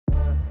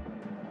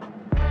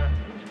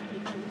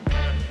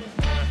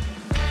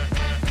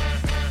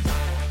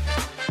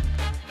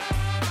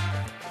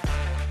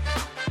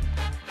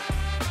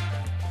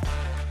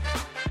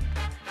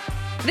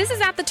This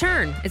is At the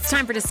Turn. It's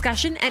time for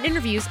discussion and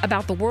interviews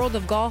about the world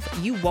of golf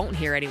you won't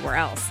hear anywhere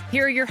else.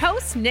 Here are your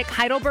hosts, Nick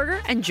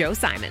Heidelberger and Joe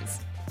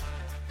Simons.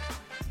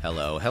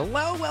 Hello.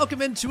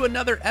 Welcome into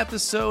another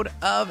episode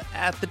of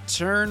At the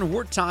Turn.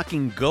 We're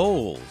talking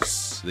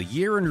goals, the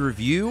year in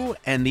review,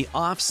 and the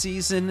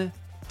offseason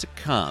to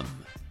come.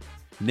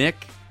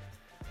 Nick,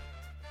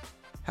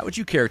 how would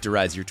you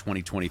characterize your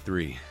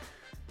 2023?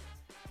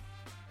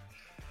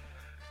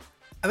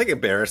 I think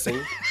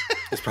embarrassing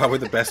is probably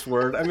the best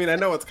word. I mean, I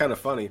know it's kind of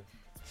funny,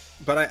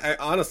 but I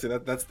honestly,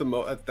 that's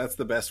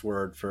the best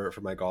word for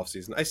my golf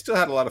season. I still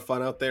had a lot of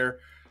fun out there.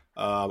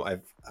 I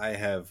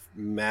have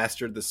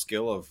mastered the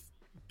skill of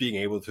being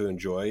able to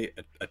enjoy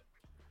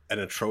an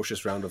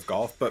atrocious round of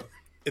golf, but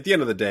at the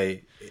end of the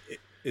day,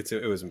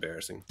 it was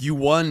embarrassing. You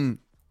won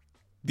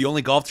the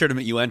only golf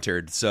tournament you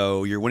entered,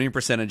 so your winning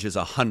percentage is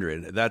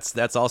 100.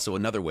 That's also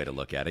another way to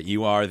look at it.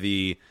 You are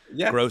the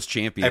gross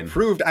champion. I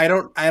proved I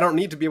don't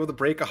need to be able to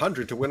break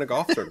 100 to win a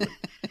golf tournament.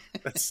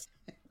 That's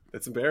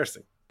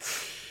embarrassing.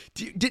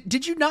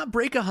 Did you not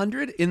break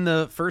 100 in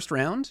the first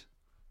round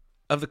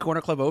of the Corner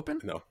Club Open?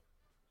 No,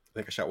 I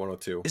think I shot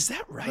 102. Is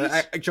that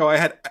right? Joe,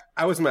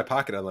 I was in my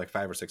pocket on like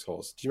 5 or 6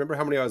 holes. Do you remember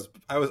how many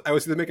I was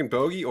either making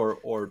bogey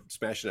or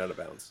smashing out of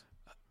bounds?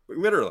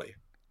 Literally.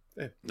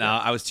 No,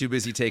 I was too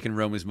busy taking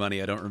Roma's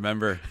money. I don't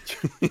remember.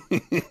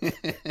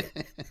 The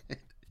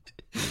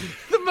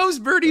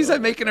most birdies I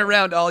make in a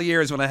round all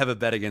year is when I have a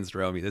bet against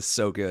Romy. That's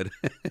so good.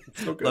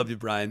 So good. Love you,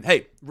 Brian.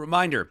 Hey,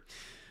 reminder.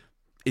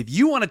 If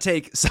you want to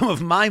take some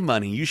of my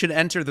money, you should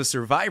enter the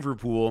Survivor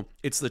Pool.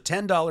 It's the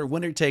 $10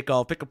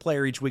 winner-take-all. Pick a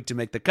player each week to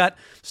make the cut,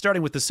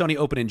 starting with the Sony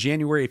Open in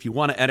January. If you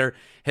want to enter,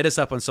 hit us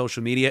up on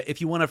social media.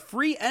 If you want a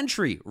free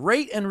entry,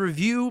 rate and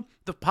review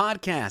the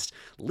podcast.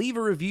 Leave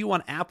a review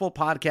on Apple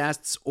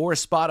Podcasts or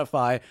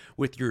Spotify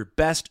with your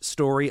best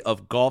story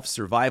of golf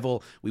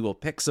survival. We will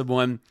pick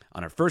someone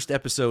on our first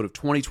episode of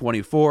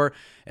 2024,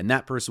 and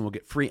that person will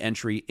get free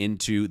entry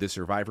into the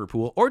Survivor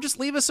Pool. Or just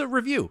leave us a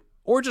review.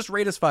 Or just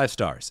rate us 5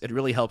 stars. It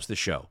really helps the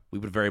show. We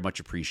would very much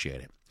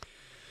appreciate it.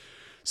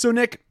 So,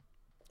 Nick,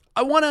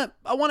 I wanna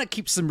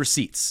keep some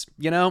receipts.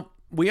 You know,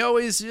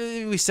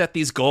 we set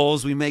these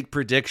goals, we make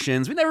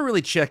predictions, we never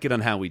really check it on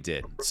how we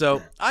did.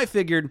 So I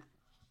figured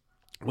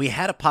we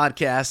had a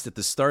podcast at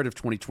the start of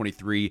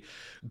 2023,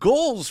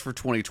 goals for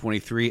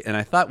 2023, and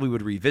I thought we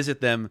would revisit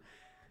them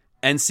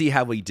and see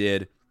how we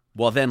did,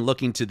 while then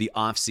looking to the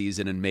off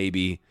season and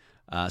maybe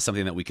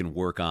something that we can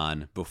work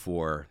on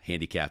before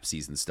handicap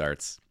season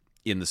starts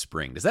in the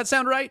spring. Does that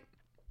sound right?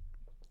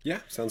 Yeah,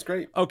 sounds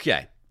great.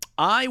 Okay.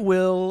 I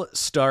will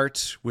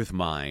start with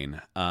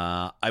mine.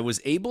 I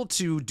was able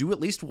to do at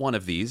least one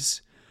of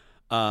these.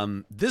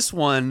 This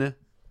one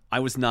I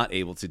was not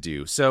able to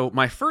do. So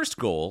my first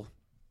goal,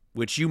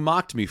 which you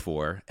mocked me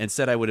for and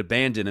said I would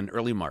abandon in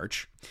early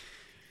March,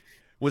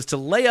 was to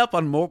lay up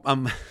on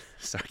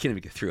sorry, I can't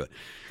even get through it.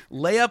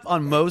 Lay up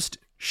on most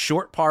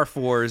short par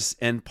 4s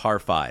and par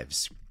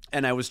 5s.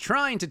 And I was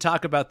trying to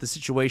talk about the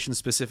situation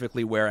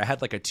specifically where I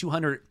had like a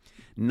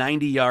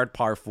 290-yard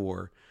par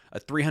 4, a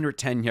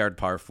 310-yard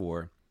par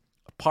 4,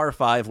 a par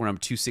 5 where I'm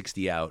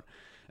 260 out,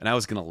 and I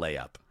was going to lay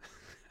up.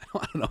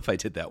 I don't know if I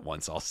did that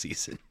once all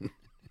season.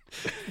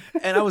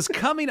 And I was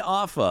coming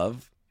off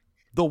of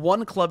the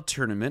One Club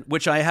tournament,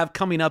 which I have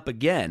coming up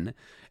again.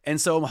 And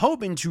so I'm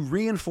hoping to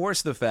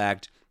reinforce the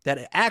fact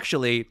that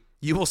actually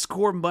you will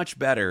score much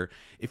better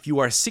if you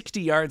are 60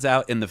 yards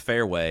out in the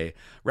fairway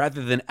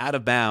rather than out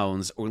of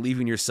bounds or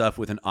leaving yourself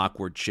with an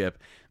awkward chip.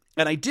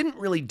 And I didn't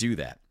really do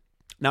that.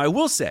 Now, I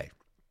will say,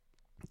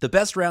 the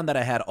best round that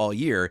I had all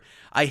year,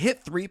 I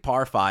hit 3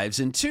 par 5s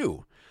and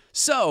 2.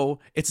 So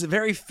it's a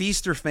very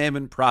feast or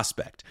famine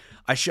prospect.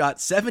 I shot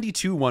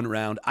 72 one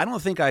round. I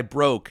don't think I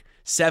broke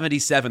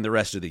 77 the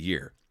rest of the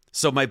year.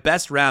 So my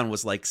best round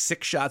was like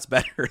 6 shots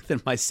better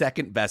than my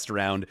second best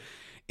round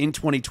in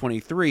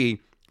 2023.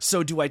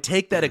 So do I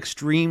take that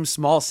extreme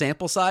small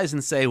sample size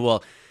and say,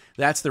 well,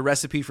 that's the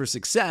recipe for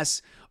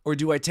success? Or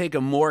do I take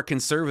a more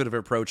conservative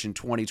approach in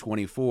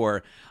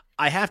 2024?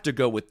 I have to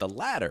go with the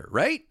latter,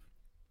 right?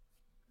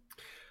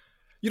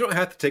 You don't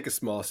have to take a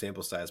small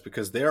sample size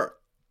because there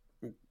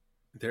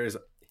is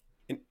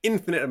an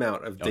infinite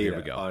amount of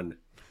data on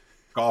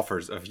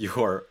golfers of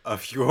your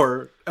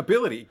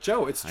ability.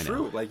 Joe, it's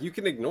true. Like, you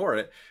can ignore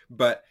it,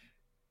 but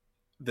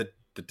the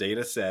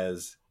data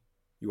says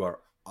you are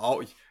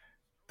all...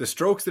 The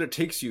strokes that it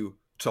takes you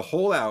to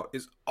hole out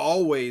is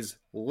always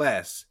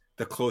less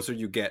the closer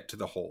you get to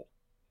the hole.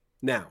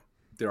 Now,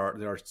 there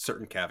are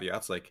certain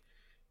caveats, like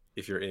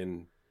if you're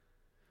in,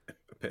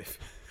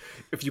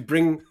 if you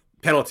bring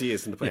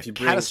penalties into play, if you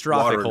bring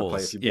catastrophic water holes, into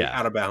play, if you bring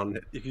out of bound,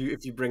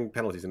 if you bring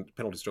penalty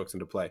strokes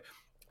into play.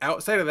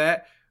 Outside of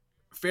that,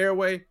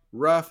 fairway,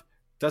 rough,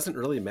 doesn't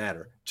really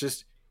matter.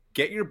 Just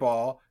get your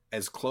ball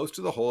as close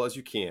to the hole as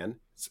you can,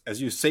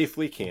 as you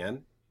safely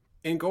can,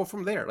 and go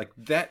from there. Like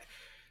that.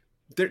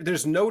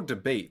 There's no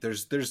debate.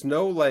 There's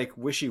no like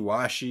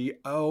wishy-washy,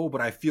 oh,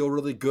 but I feel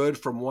really good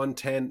from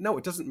 110. No,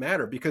 it doesn't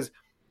matter because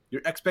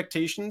your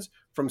expectations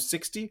from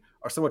 60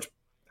 are so much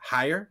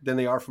higher than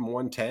they are from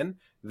 110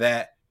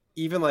 that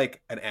even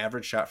like an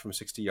average shot from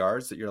 60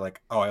 yards that you're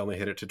like, oh, I only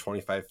hit it to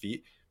 25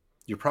 feet.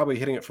 You're probably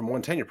hitting it from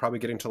 110. You're probably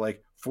getting to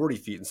like 40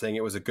 feet and saying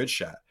it was a good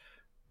shot.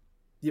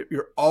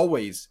 You're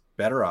always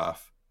better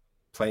off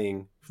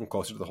playing from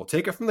closer to the hole.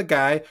 Take it from the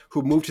guy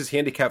who moved his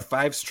handicap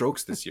 5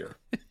 strokes this year.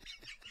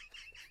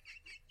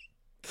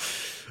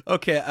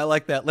 Okay, I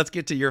like that. Let's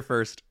get to your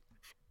first.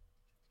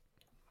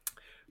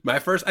 My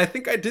first, I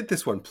think I did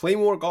this one. Play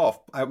more golf.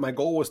 My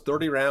goal was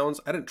 30 rounds.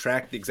 I didn't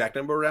track the exact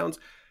number of rounds.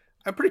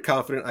 I'm pretty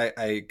confident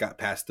I got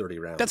past 30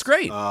 rounds. That's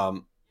great.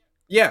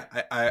 Yeah,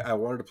 I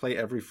wanted to play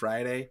every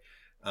Friday.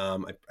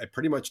 I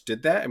pretty much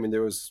did that. I mean,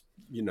 there was,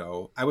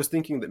 I was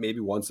thinking that maybe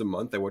once a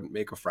month I wouldn't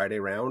make a Friday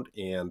round,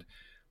 and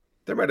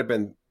there might have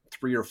been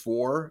 3 or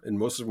 4, and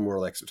most of them were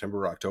like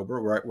September or October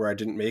where I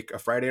didn't make a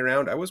Friday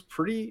round. I was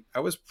pretty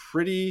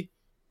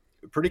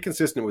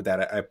consistent with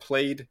that. I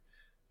played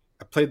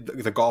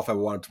the golf I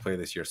wanted to play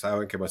this year, so I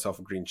would give myself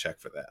a green check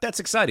for that. That's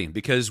exciting,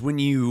 because when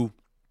you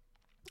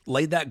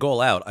laid that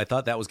goal out, I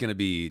thought that was going to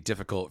be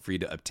difficult for you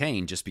to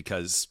obtain, just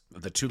because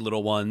of the 2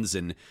 little ones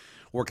and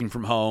working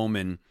from home,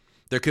 and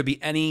there could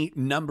be any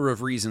number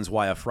of reasons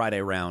why a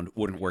Friday round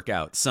wouldn't work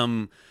out.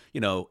 Some,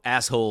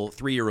 asshole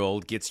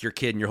 3-year-old gets your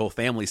kid and your whole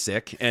family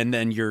sick, and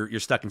then you're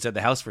stuck inside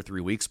the house for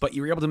 3 weeks, but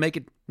you were able to make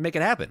it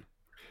happen.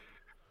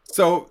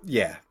 So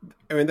yeah,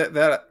 I mean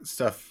that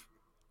stuff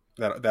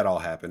that all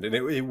happened, and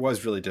it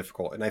was really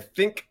difficult. And I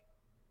think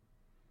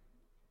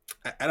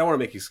I don't want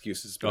to make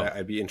excuses, but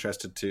I'd be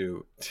interested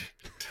to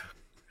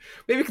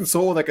maybe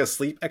console with like a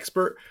sleep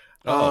expert.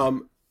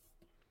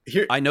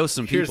 Here, I know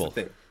some people. Here's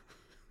the thing.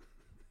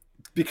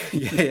 Because,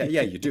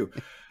 yeah, you do.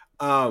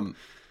 I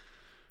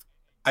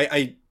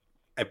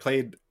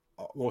played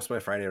most of my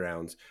Friday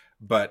rounds,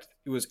 but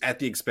it was at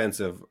the expense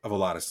of a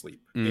lot of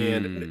sleep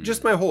and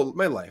just my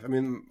life. I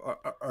mean,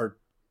 our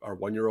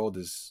 1-year-old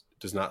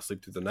does not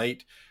sleep through the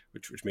night,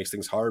 which makes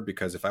things hard,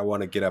 because if I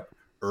want to get up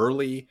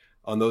early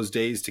on those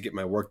days to get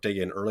my work day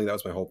in early, that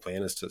was my whole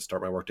plan, is to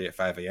start my work day at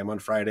 5 a.m. on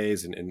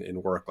Fridays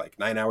and work like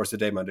 9 hours a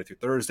day, Monday through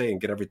Thursday, and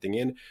get everything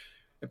in.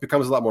 It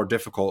becomes a lot more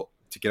difficult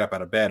to get up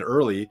out of bed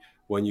early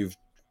when you've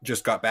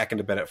just got back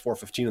into bed at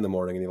 4:15 in the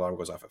morning and the alarm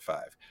goes off at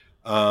 5.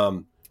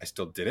 I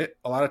still did it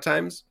a lot of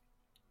times,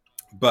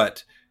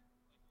 but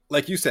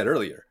like you said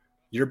earlier,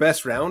 your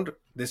best round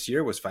this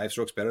year was 5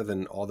 strokes better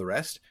than all the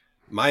rest.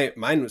 Mine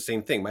was the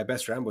same thing. My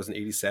best round was an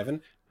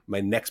 87. My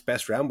next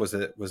best round was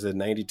a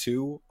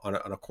 92 on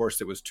a course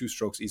that was 2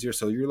 strokes easier.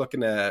 So you're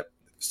looking at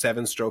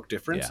 7-stroke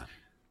difference. Yeah.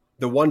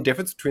 The one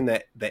difference between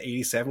the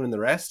 87 and the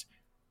rest,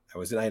 I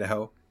was in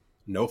Idaho,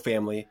 no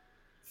family,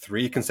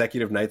 3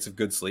 consecutive nights of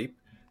good sleep.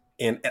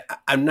 And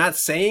I'm not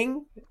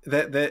saying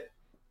that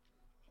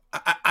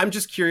I'm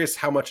just curious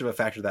how much of a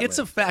factor that It's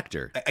a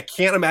factor. I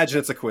can't imagine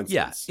it's a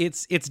coincidence. Yeah,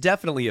 it's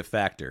definitely a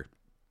factor.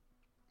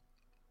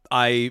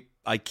 I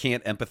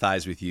can't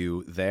empathize with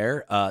you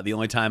there. The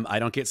only time I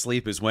don't get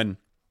sleep is when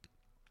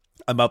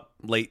I'm up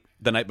late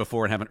the night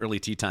before and have an early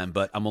tea time,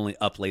 but I'm only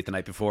up late the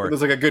night before.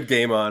 There's like a good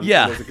game on.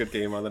 Yeah. There's a good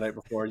game on the night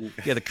before.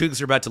 Yeah, the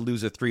Cougs are about to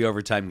lose a 3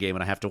 overtime game,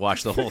 and I have to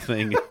watch the whole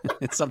thing.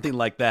 It's something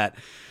like that.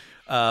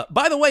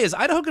 By the way, is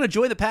Idaho going to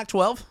join the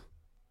Pac-12?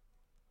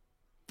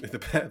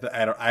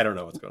 I don't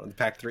know what's going on. The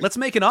Pac-3? Let's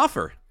make an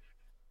offer.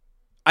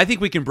 I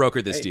think we can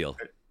broker this deal.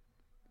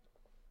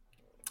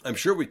 I'm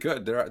sure we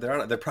could.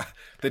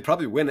 They'd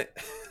probably win it.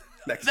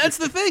 That's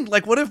the thing.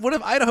 Like, what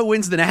if Idaho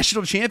wins the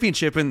national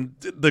championship and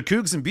the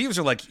Cougs and Beavs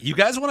are like, you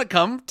guys want to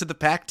come to the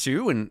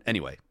Pac-2? And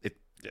anyway,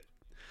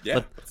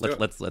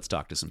 let's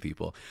talk to some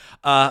people.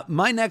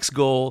 My next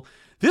goal,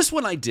 this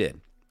one I did.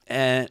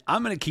 And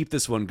I'm going to keep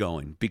this one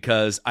going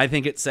because I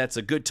think it sets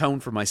a good tone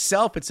for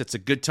myself. It sets a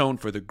good tone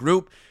for the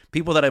group.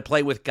 People that I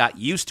play with got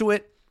used to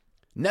it.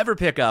 Never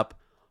pick up,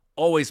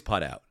 always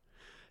putt out.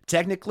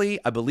 Technically,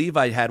 I believe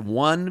I had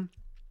one.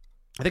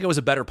 I think I was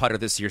a better putter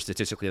this year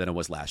statistically than I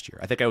was last year.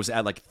 I think I was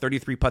at like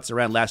 33 putts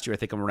around last year. I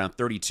think I'm around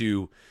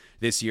 32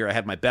 this year. I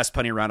had my best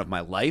putting round of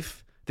my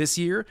life this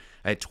year.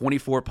 I had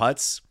 24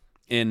 putts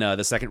in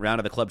the second round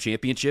of the club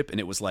championship, and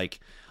it was like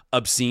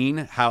obscene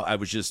how I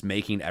was just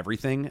making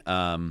everything.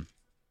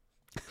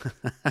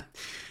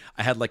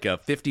 I had like a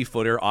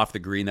 50-footer off the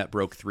green that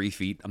broke 3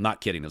 feet. I'm not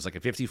kidding. It was like a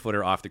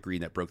 50-footer off the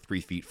green that broke 3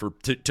 feet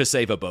to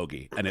save a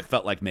bogey, and it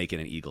felt like making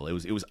an eagle.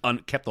 It was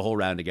kept the whole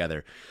round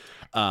together.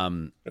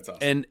 That's awesome.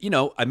 And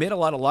I made a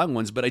lot of long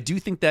ones, but I do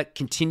think that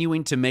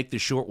continuing to make the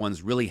short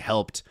ones really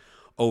helped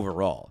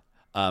overall.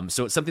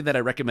 So it's something that I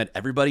recommend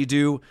everybody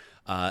do.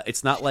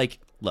 It's not like,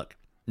 look,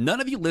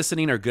 none of you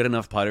listening are good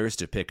enough putters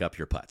to pick up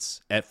your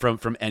putts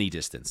from any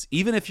distance.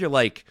 Even if you're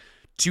like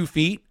 2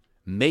 feet,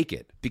 make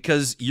it,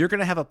 because you're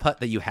going to have a putt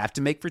that you have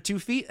to make for 2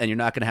 feet and you're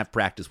not going to have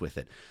practice with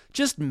it.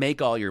 Just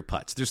make all your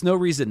putts. There's no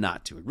reason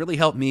not to. It really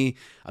helped me.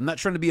 I'm not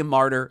trying to be a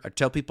martyr or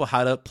tell people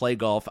how to play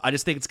golf. I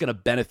just think it's going to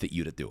benefit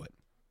you to do it.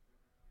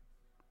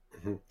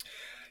 Mm-hmm.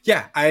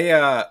 Yeah,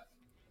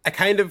 I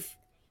kind of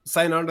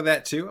signed on to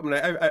that too. I mean,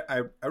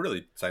 I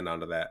really signed on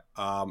to that.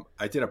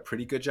 I did a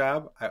pretty good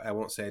job. I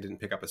won't say I didn't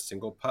pick up a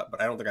single putt,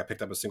 but I don't think I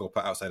picked up a single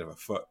putt outside of a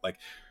foot. Like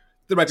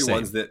there might be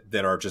ones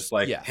that are just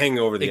like hanging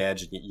over the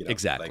edge. And,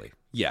 exactly. Like,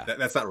 yeah.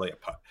 That's not really a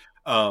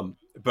putt.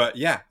 But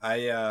yeah,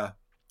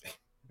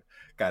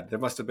 God, there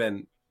must have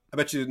been, I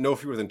bet you no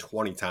fewer than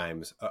 20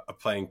 times a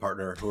playing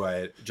partner who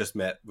I just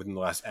met within the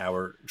last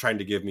hour trying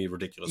to give me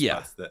ridiculous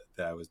putts that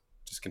I was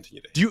just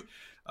continue to hit. Do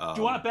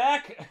you want it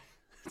back?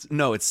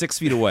 No, it's 6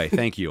 feet away.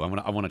 Thank you. I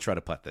want to try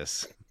to putt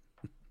this.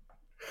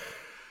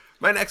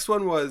 My next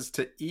one was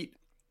to eat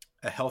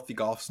a healthy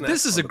golf snack.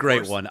 This is a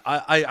great one.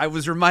 I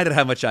was reminded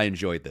how much I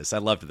enjoyed this. I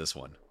loved this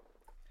one.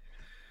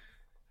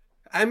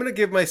 I'm going to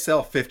give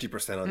myself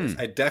 50% on this.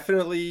 I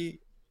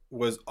definitely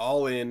was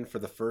all in for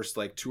the first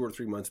like 2 or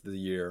 3 months of the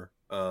year.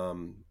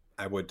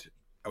 I would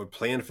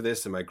plan for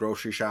this in my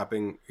grocery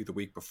shopping the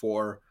week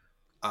before.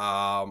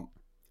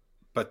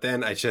 But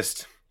then I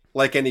just,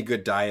 like any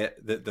good diet,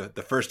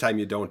 the first time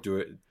you don't do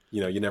it,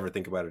 you never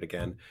think about it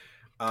again.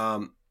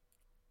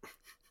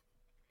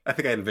 I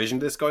think I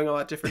envisioned this going a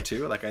lot different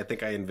too. Like I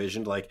think I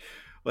envisioned like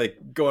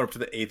going up to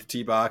the 8th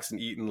tee box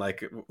and eating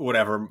like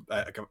whatever,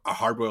 like a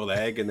hard-boiled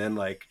egg, and then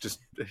like just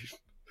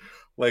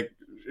like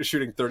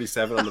shooting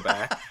 37 on the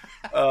back.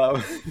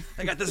 I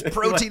got this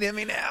protein in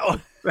me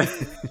now.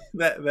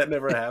 that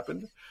never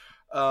happened.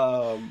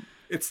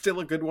 It's still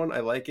a good one. I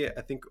like it.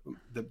 I think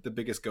the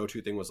biggest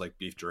go-to thing was like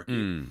beef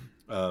jerky,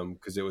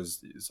 because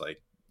it's like,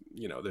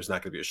 there's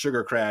not going to be a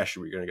sugar crash.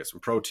 We're going to get some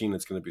protein.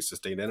 It's going to be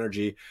sustained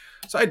energy.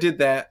 So I did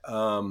that.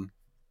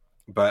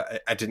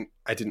 But I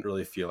didn't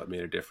really feel it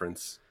made a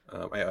difference.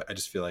 I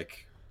just feel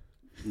like,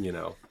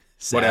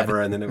 sad.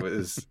 Whatever. And then it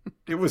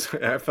was,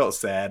 I felt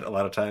sad a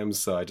lot of times.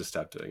 So I just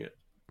stopped doing it.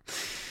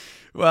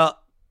 Well,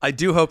 I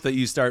do hope that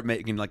you start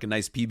making like a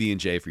nice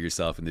PB&J for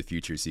yourself in the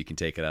future so you can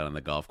take it out on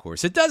the golf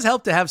course. It does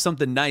help to have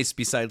something nice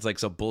besides like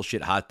some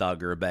bullshit hot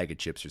dog or a bag of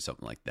chips or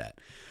something like that.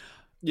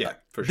 Yeah,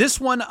 for sure.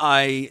 This one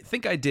I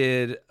think I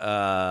did,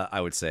 I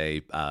would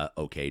say,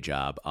 okay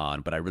job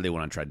on, but I really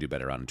want to try to do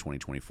better on in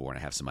 2024, and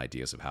I have some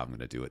ideas of how I'm going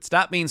to do it.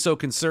 Stop being so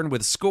concerned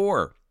with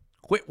score.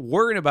 Quit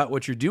worrying about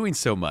what you're doing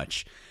so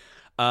much.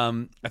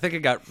 I think I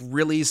got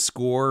really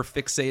score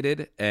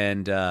fixated,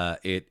 and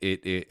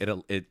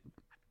it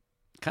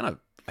kind of,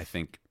 I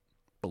think,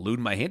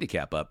 ballooned my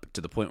handicap up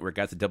to the point where it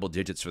got to double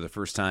digits for the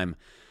first time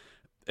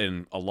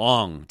in a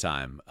long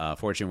time.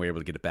 Fortunately, we were able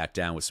to get it back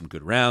down with some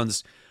good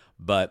rounds,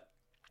 but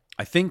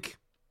I think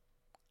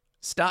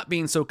stop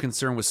being so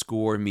concerned with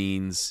score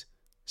means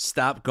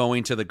stop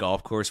going to the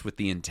golf course with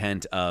the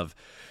intent of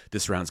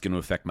this round's going to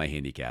affect my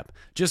handicap.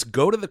 Just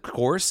go to the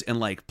course and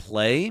like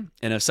play.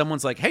 And if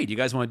someone's like, hey, do you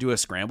guys want to do a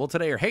scramble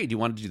today? Or hey, do you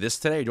want to do this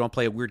today? Or do you want to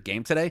play a weird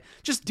game today?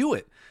 Just do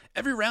it.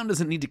 Every round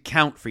doesn't need to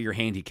count for your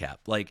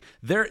handicap. Like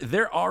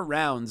there are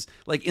rounds,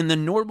 like in the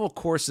normal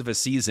course of a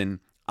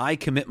season, I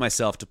commit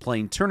myself to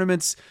playing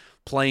tournaments,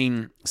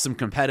 playing some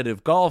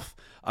competitive golf.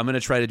 I'm going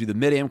to try to do the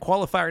Mid-Am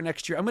qualifier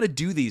next year. I'm going to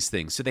do these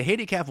things. So the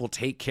handicap will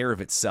take care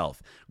of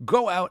itself.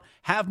 Go out,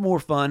 have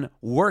more fun,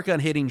 work on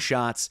hitting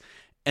shots,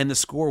 and the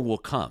score will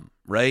come,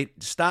 right?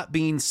 Stop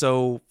being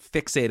so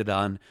fixated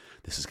on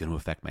this is going to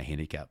affect my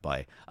handicap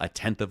by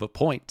 1/10 of a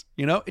point.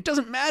 It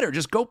doesn't matter.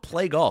 Just go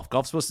play golf.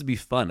 Golf's supposed to be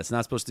fun. It's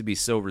not supposed to be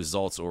so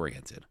results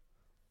oriented.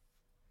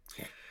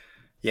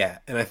 Yeah.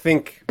 And I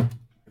think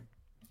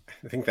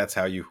that's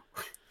how you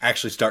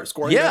actually start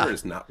scoring better,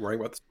 is not worrying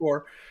about the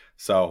score.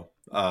 So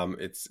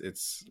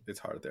it's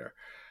hard there.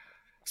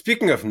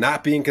 Speaking of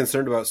not being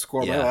concerned about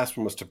score, my last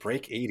one was to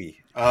break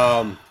 80.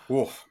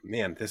 Oh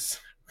man, this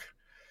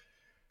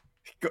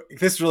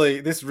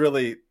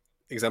really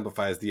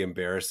exemplifies the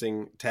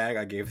embarrassing tag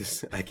I gave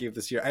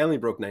this year. I only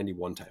broke 90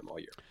 one time all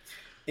year,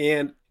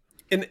 and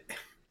in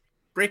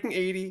breaking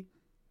 80,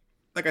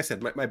 like I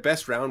said, my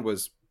best round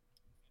was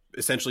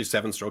essentially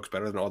 7 strokes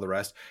better than all the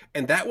rest,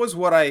 and that was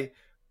what I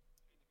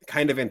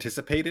kind of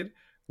anticipated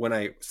when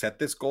I set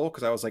this goal,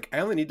 because I was like, I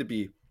only need to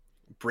be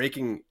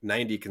breaking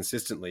 90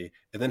 consistently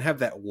and then have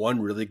that one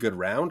really good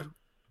round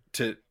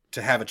to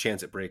have a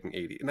chance at breaking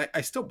 80. And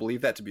I still believe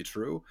that to be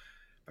true.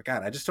 But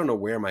God, I just don't know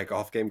where my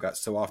golf game got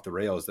so off the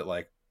rails that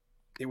like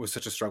it was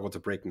such a struggle to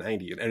break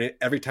 90. And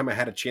every time I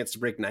had a chance to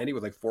break 90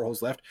 with like 4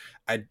 holes left,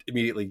 I'd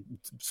immediately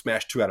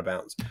smash 2 out of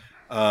bounds.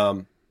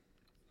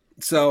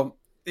 So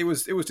it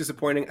was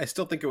disappointing. I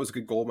still think it was a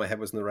good goal. My head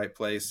was in the right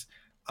place.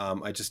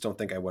 I just don't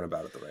think I went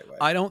about it the right way.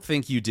 I don't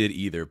think you did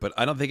either, but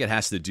I don't think it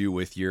has to do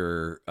with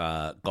your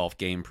golf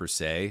game per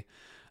se.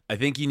 I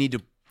think you need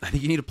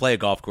to play a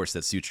golf course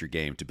that suits your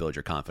game to build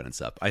your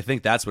confidence up. I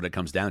think that's what it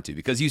comes down to,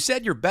 because you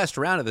said your best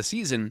round of the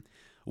season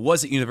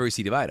was at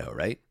University of Idaho,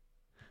 right?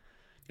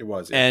 It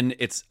was. Yeah. And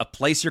it's a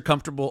place you're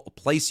comfortable, a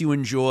place you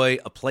enjoy,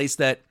 a place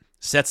that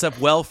sets up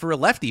well for a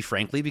lefty,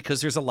 frankly,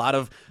 because there's a lot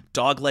of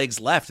dog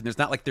legs left, and there's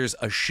not like there's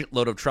a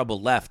shitload of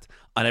trouble left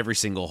on every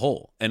single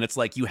hole. And it's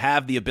like you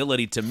have the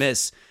ability to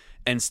miss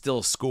and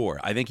still score.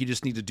 I think you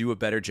just need to do a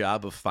better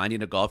job of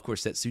finding a golf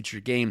course that suits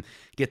your game.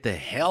 Get the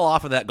hell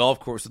off of that golf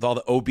course with all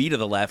the OB to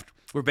the left,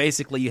 where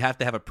basically you have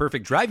to have a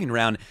perfect driving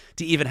round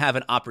to even have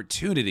an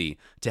opportunity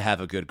to have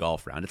a good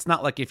golf round. It's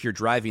not like if your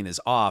driving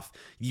is off,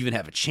 you even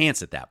have a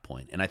chance at that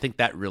point. And I think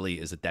that really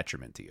is a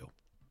detriment to you.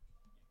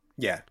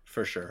 Yeah,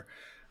 for sure.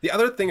 The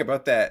other thing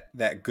about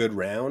that good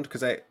round,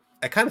 because I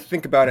kind of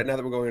think about it now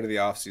that we're going into the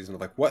off season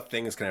of like, what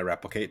things can I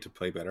replicate to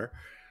play better?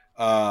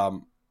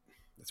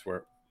 That's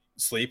where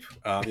sleep,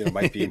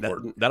 might be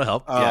important. That'll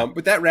help. Yeah.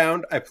 But that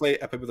round, I played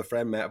with a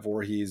friend, Matt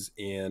Voorhees,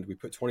 and we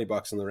put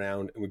 $20 in the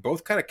round, and we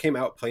both kind of came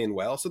out playing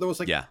well. So there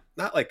was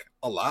not like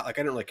a lot. Like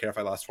I didn't really care if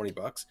I lost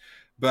 $20,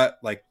 but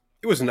like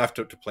it was enough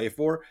to play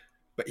for.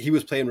 But he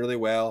was playing really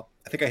well.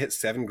 I think I hit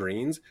 7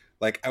 greens.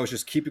 Like I was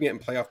just keeping it in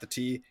play off the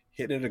tee,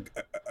 hitting it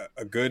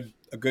a good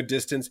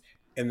distance,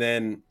 and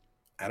then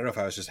I don't know if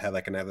I was just had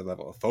like another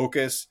level of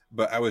focus,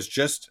 but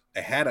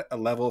I had a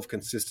level of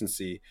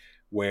consistency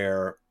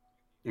where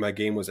my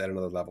game was at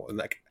another level. And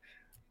like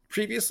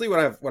previously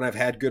when I've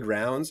had good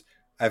rounds,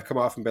 I've come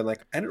off and been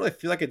like, I didn't really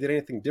feel like I did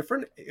anything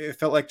different. It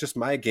felt like just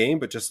my game,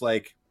 but just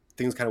like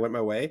things kind of went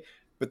my way.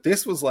 But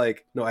this was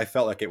like, no, I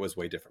felt like it was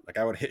way different. Like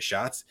I would hit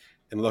shots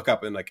and look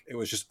up and like it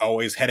was just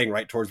always heading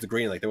right towards the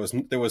green. Like there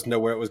was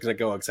nowhere it was going to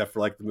go except for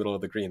like the middle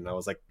of the green. And I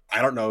was like,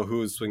 I don't know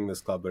who's swinging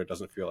this club, but it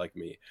doesn't feel like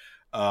me.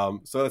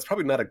 So that's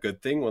probably not a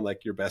good thing when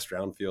like your best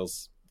round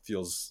feels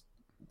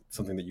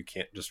something that you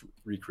can't just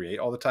recreate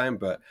all the time.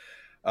 But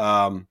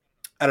I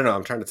don't know.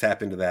 I'm trying to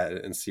tap into that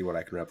and see what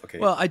I can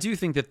replicate. Well, I do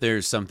think that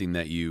there's something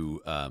that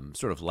you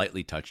sort of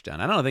lightly touched on.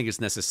 I don't think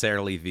it's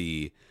necessarily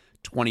the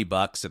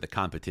 $20 or the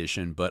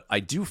competition, but I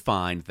do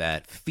find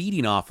that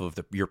feeding off of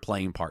your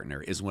playing partner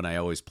is when I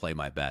always play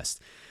my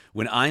best.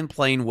 When I'm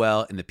playing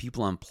well and the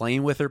people I'm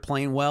playing with are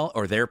playing well,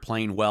 or they're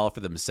playing well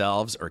for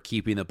themselves, or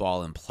keeping the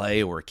ball in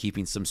play, or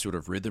keeping some sort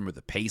of rhythm, or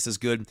the pace is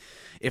good,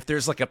 if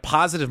there's like a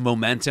positive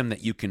momentum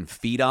that you can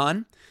feed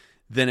on,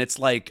 then it's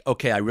like,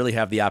 okay, I really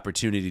have the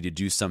opportunity to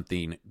do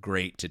something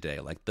great today.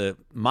 Like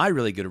my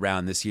really good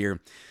round this year,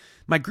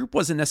 my group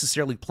wasn't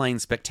necessarily playing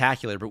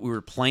spectacular, but we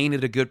were playing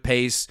at a good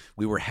pace.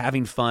 We were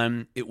having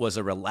fun. It was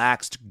a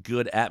relaxed,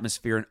 good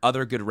atmosphere. And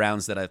other good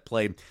rounds that I've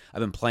played, I've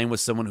been playing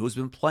with someone who's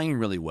been playing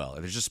really well.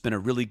 There's just been a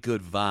really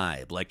good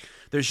vibe. Like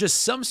there's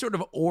just some sort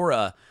of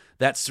aura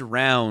that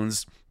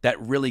surrounds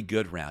that really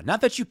good round.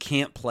 Not that you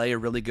can't play a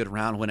really good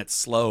round when it's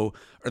slow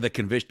or the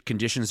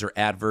conditions are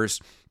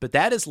adverse, but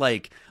that is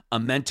like a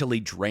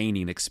mentally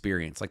draining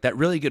experience. Like that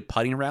really good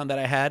putting round that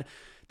I had,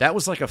 that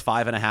was like a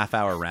 5.5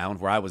 hour round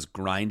where I was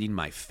grinding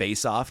my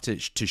face off to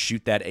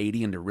shoot that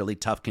 80 into really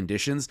tough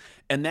conditions.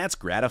 And that's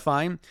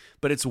gratifying,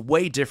 but it's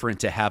way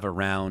different to have a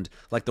round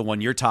like the one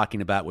you're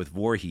talking about with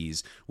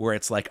Voorhees, where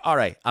it's like, all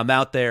right, I'm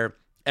out there.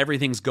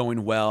 Everything's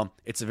going well.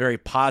 It's a very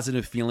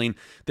positive feeling.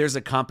 There's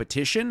a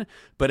competition,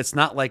 but it's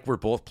not like we're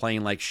both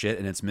playing like shit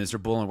and it's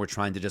miserable and we're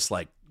trying to just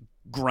like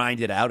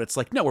grind it out. It's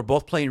like, no, we're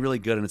both playing really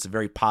good and it's a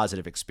very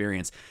positive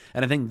experience.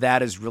 And I think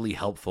that is really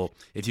helpful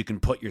if you can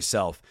put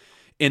yourself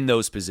in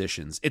those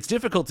positions. It's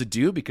difficult to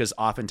do because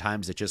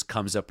oftentimes it just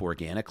comes up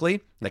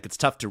organically. Like it's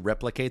tough to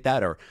replicate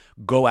that or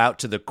go out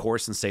to the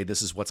course and say,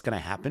 this is what's going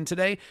to happen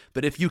today.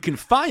 But if you can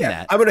find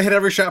that, I'm going to hit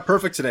every shot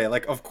perfect today.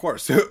 Like, of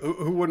course,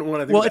 who wouldn't want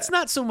to do that? Well, it's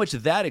not so much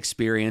that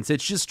experience.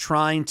 It's just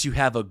trying to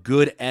have a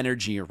good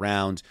energy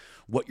around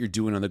what you're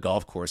doing on the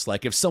golf course.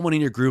 Like if someone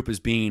in your group is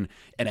being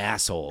an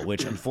asshole,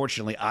 which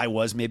unfortunately I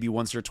was maybe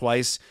once or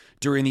twice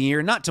during the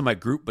year, not to my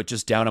group, but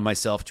just down on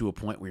myself to a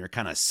point where you're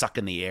kind of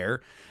sucking the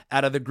air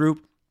out of the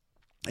group.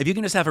 If you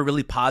can just have a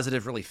really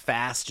positive, really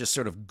fast, just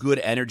sort of good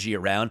energy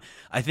around,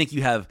 I think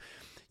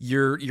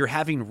you're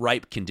having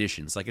ripe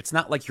conditions. Like it's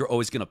not like you're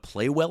always going to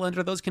play well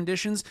under those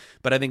conditions,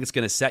 but I think it's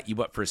going to set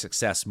you up for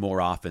success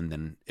more often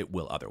than it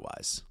will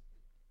otherwise.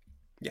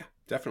 Yeah,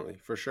 definitely,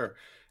 for sure.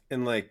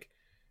 And like,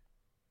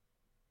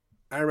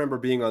 I remember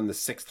being on the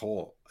 6th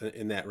hole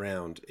in that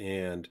round,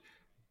 and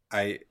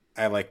I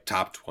like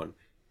topped one,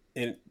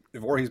 and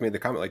Voorhees made the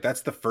comment like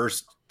that's the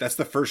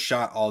first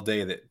shot all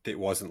day that it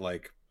wasn't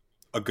like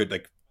a good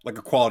like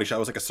a quality shot. It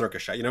was like a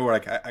circus shot, where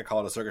like I call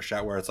it a circus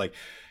shot, where it's like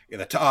in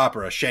the top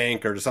or a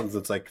shank or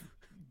something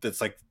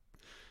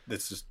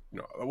that's just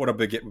what a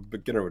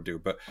beginner would do.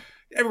 But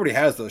everybody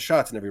has those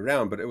shots in every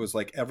round, but it was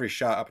like every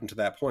shot up until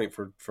that point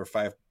for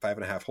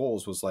 5.5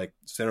 holes was like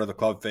center of the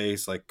club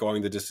face, like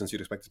going the distance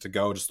you'd expect it to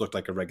go, just looked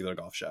like a regular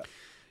golf shot.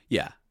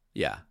 Yeah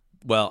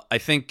Well, I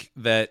think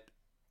that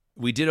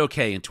we did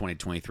okay in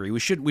 2023. We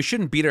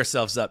shouldn't beat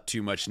ourselves up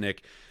too much,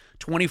 Nick.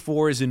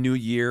 24 is a new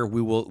year.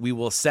 We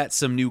will set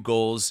some new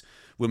goals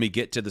when we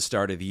get to the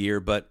start of the year,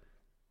 but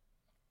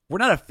we're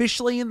not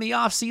officially in the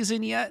off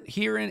season yet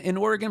here in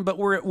Oregon, but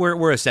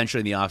we're essentially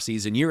in the off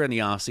season. You're in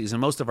the off season.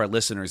 Most of our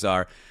listeners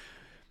are.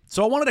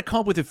 So I wanted to come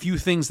up with a few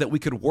things that we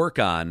could work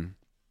on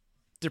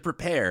to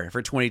prepare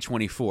for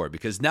 2024,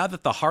 because now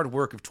that the hard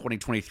work of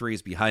 2023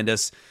 is behind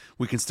us,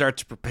 we can start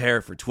to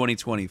prepare for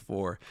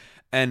 2024.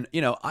 And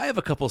I have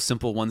a couple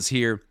simple ones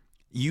here.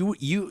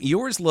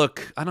 Yours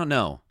look, I don't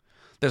know.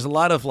 There's a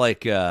lot of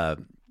like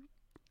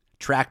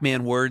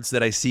TrackMan words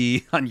that I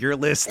see on your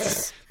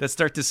list that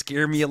start to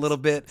scare me a little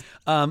bit.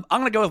 I'm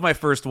going to go with my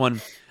first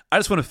one. I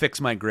just want to fix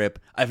my grip.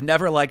 I've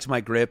never liked my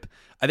grip.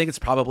 I think it's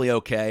probably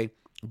okay,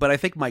 but I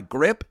think my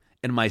grip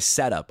and my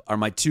setup are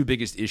my two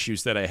biggest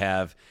issues that I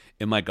have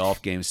in my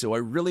golf game. So I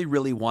really,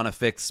 really want to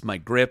fix my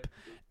grip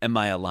and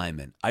my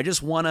alignment. I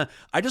just want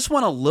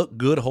to look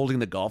good holding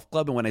the golf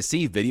club. And when I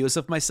see videos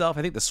of myself,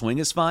 I think the swing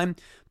is fine,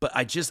 but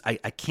I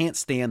can't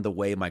stand the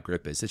way my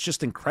grip is. It's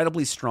just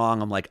incredibly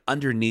strong. I'm like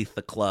underneath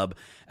the club,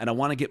 and I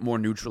want to get more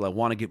neutral. I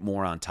want to get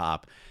more on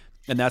top.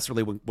 And that's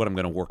really what I'm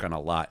going to work on a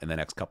lot in the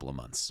next couple of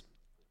months.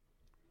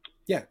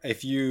 Yeah,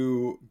 if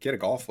you get a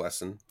golf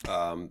lesson,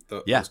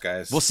 those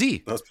guys, we'll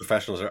see. Those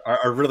professionals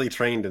are really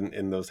trained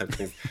in those types of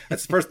things.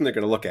 That's the first thing they're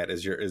going to look at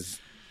is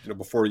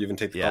before you even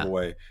take the club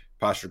away,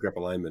 posture, grip,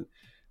 alignment.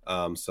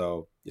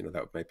 So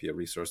that might be a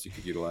resource you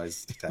could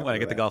utilize to when I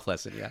get the golf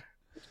lesson.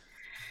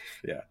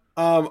 Yeah.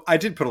 I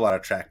did put a lot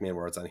of TrackMan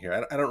words on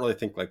here. I don't really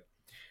think like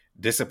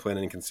discipline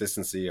and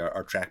consistency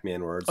are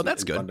TrackMan words. Oh,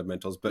 that's and good.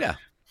 Fundamentals, but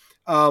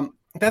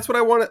that's what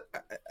I want.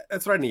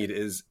 That's what I need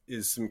is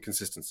some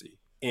consistency.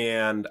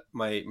 And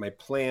my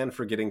plan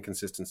for getting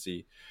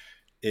consistency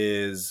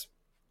is,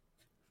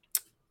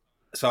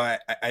 so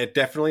I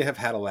definitely have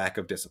had a lack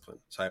of discipline.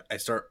 So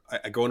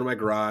I go into my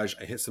garage,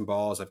 I hit some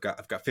balls. I've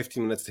got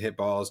 15 minutes to hit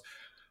balls.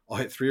 I'll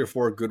hit 3 or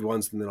 4 good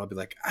ones, and then I'll be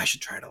like, I should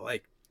try to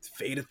like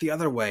fade it the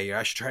other way, or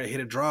I should try to hit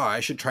a draw.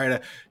 I should try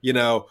to,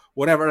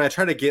 whatever. And I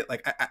try to get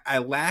like, I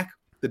lack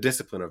the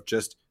discipline of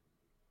just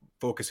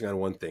focusing on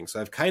one thing.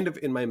 So I've kind of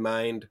in my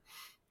mind,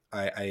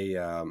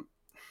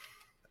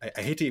 I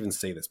hate to even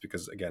say this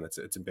because again,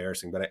 it's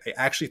embarrassing, but I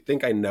actually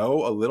think I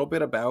know a little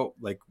bit about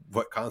like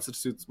what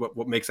constitutes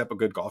what makes up a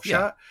good golf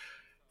shot.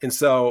 And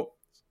so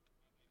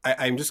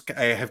I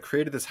have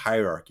created this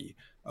hierarchy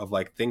of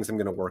like things I'm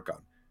going to work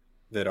on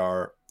that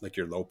are like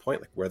your low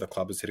point, like where the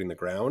club is hitting the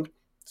ground.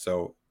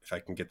 So if I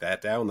can get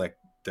that down, like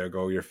there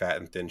go your fat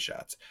and thin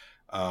shots.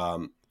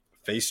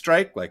 Face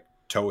strike, like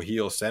toe,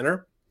 heel,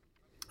 center.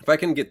 If I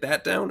can get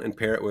that down and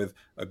pair it with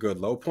a good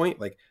low point,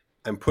 like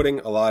I'm putting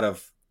a lot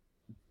of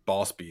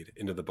ball speed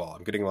into the ball.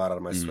 I'm getting a lot out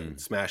of my swing,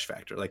 smash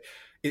factor. Like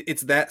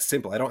it's that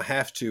simple. I don't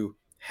have to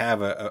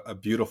have a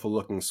beautiful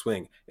looking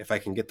swing. If I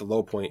can get the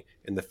low point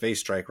and the face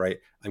strike right,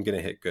 I'm going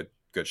to hit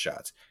good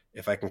shots.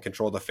 If I can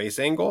control the face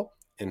angle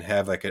and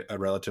have like a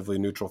relatively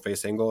neutral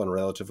face angle and a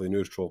relatively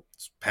neutral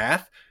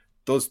path,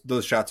 those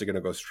shots are going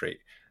to go straight.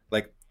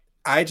 Like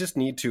I just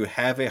need to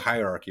have a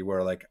hierarchy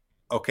where like,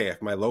 okay,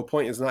 if my low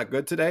point is not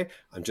good today,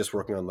 I'm just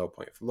working on low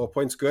point. If the low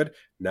point's good,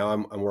 now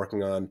I'm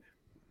working on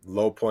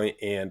low point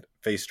and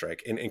face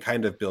strike and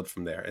kind of build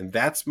from there. And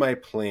that's my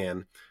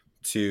plan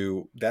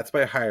that's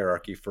my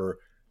hierarchy for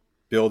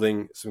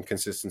building some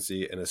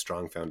consistency and a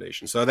strong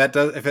foundation. So that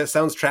does, if it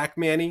sounds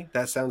TrackMan-y,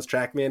 that sounds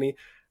TrackMan-y.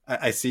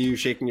 I see you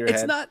shaking your head.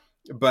 It's not,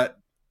 but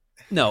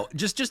no,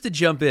 just to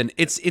jump in,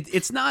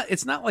 it's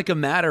not like a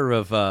matter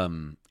of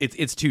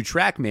it's too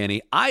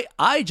TrackMan-y.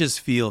 I just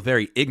feel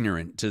very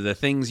ignorant to the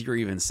things you're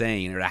even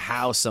saying or to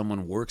how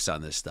someone works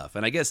on this stuff,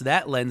 and I guess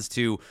that lends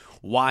to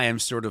why I'm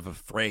sort of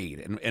afraid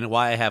and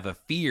why I have a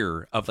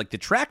fear of like the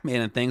TrackMan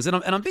and things, and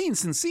I'm being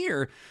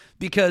sincere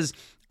because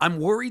I'm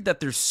worried that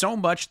there's so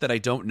much that I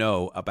don't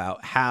know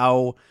about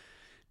how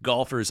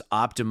golfers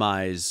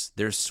optimize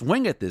their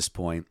swing at this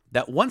point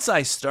that once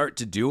I start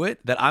to do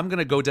it, that I'm going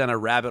to go down a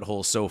rabbit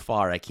hole so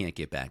far I can't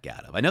get back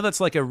out of. I know that's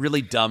like a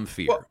really dumb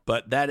fear,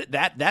 but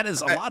that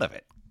is a lot of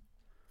it.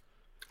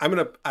 I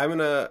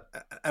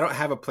don't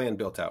have a plan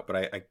built out, but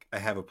I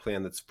have a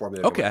plan that's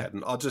formulated. Okay. In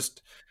my head,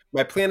 and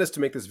my plan is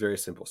to make this very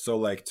simple. So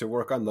like to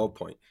work on low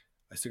point,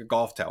 I stick a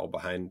golf towel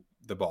behind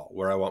the ball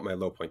where I want my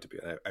low point to be.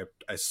 And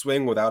I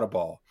swing without a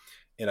ball.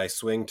 And I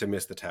swing to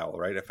miss the towel,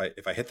 right? If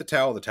I hit the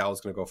towel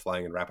is going to go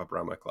flying and wrap up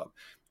around my club.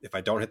 If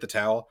I don't hit the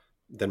towel,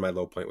 then my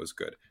low point was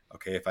good.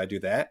 Okay, if I do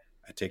that,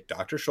 I take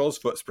Dr. Scholl's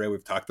foot spray.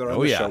 We've talked about it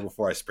on the show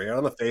before. I spray it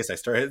on the face. I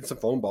start hitting some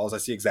foam balls. I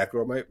see exactly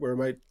where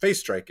my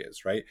face strike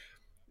is, right?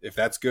 If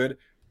that's good,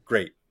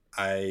 great.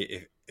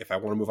 If I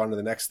want to move on to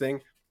the next thing,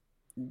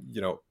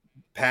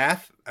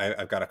 path,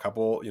 I've got a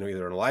couple,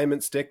 either an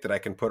alignment stick that I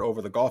can put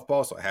over the golf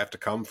ball, so I have to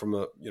come from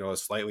a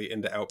slightly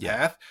in to out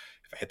path.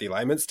 If I hit the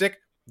alignment stick,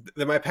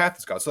 then my path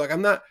is gone. So like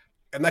I'm not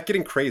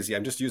getting crazy.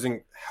 I'm just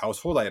using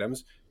household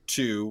items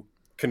to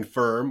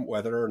confirm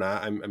whether or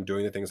not I'm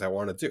doing the things I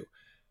want to do.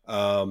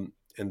 And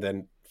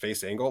then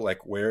face angle,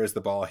 like where is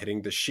the ball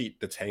hitting the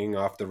sheet that's hanging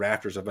off the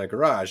rafters of my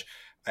garage?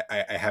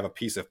 I have a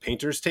piece of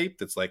painter's tape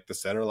that's like the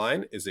center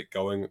line. Is it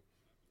going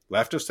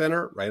left of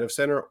center, right of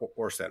center,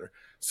 or center?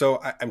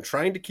 So I'm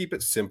trying to keep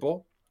it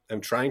simple.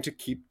 I'm trying to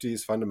keep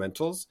these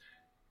fundamentals.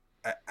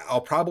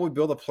 I'll probably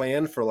build a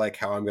plan for like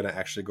how I'm going to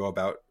actually go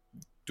about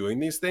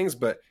doing these things,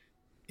 but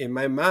in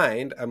my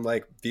mind, I'm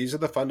like, these are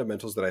the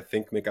fundamentals that I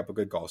think make up a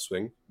good golf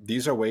swing.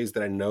 These are ways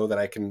that I know that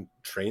I can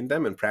train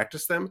them and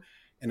practice them.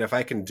 And if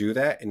I can do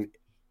that, and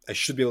I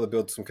should be able to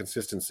build some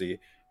consistency.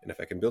 And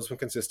if I can build some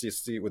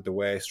consistency with the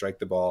way I strike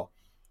the ball,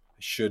 I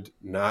should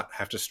not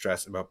have to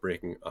stress about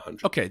breaking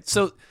 100. Okay,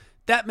 so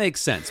that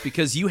makes sense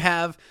because you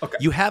have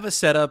a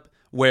setup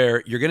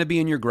where you're going to be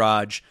in your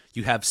garage,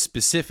 you have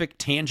specific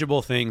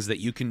tangible things that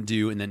you can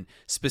do and then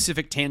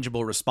specific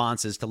tangible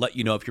responses to let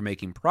you know if you're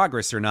making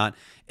progress or not,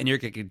 and you're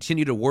going to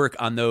continue to work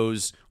on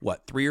those,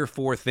 3 or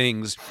 4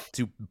 things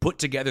to put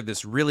together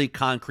this really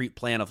concrete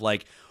plan of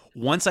like,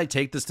 once I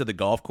take this to the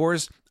golf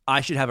course,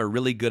 I should have a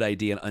really good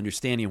idea and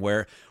understanding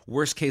where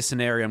worst case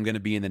scenario, I'm going to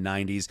be in the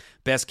 90s.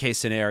 Best case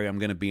scenario, I'm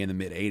going to be in the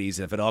mid 80s.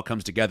 And if it all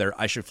comes together,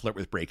 I should flirt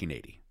with breaking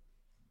 80.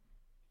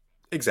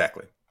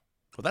 Exactly.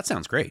 Well, that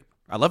sounds great.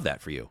 I love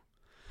that for you.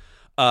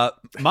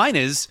 Mine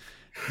is...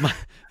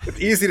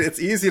 It's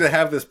easy to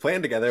have this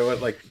plan together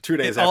with like 2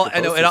 days after.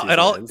 I know it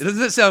all.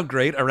 Doesn't it sound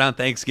great around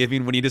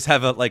Thanksgiving when you just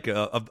have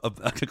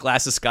a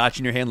glass of scotch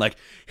in your hand? Like,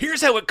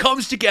 here's how it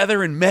comes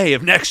together in May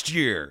of next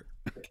year.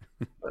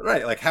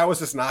 Right, like how is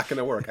this not going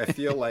to work? I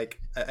feel like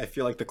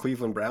the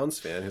Cleveland Browns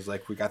fan who's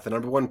like, we got the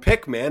number 1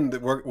 pick, man.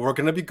 We're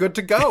going to be good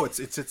to go. It's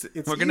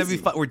we're going to be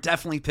fun. We're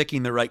definitely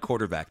picking the right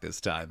quarterback this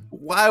time.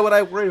 Why would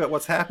I worry about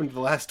what's happened in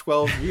the last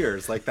 12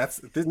 years? Like this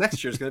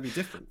next year is going to be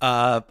different.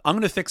 I'm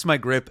going to fix my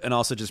grip and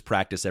also just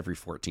practice every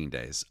 14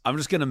 days. I'm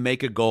just going to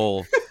make a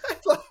goal.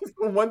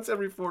 Once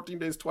every 14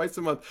 days, twice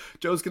a month.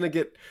 Joe's gonna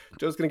get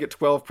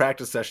 12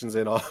 practice sessions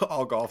in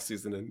all golf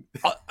season. And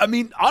I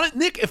mean,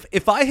 Nick,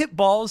 if I hit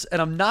balls,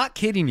 and I'm not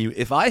kidding you,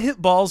 if I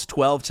hit balls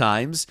 12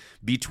 times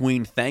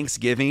between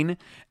Thanksgiving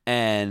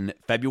and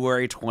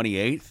February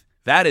 28th,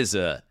 that is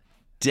a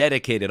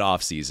dedicated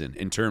off season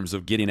in terms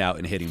of getting out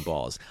and hitting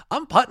balls.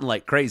 I'm putting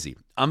like crazy.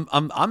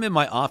 I'm in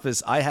my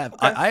office. I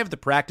have the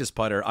practice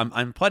putter.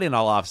 I'm putting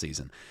all off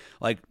season.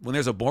 Like when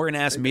there's a boring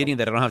ass meeting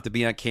that I don't have to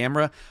be on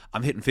camera,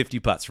 I'm hitting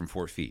 50 putts from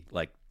 4 feet.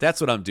 Like that's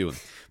what I'm doing.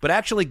 But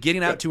actually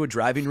getting out to a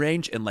driving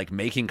range and like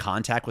making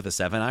contact with a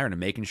 7-iron and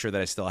making sure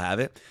that I still have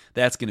it,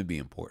 that's going to be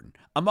important.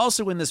 I'm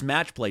also in this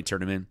match play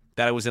tournament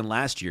that I was in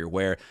last year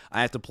where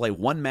I have to play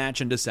 1 match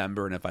in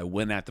December, and if I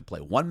win, I have to play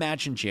 1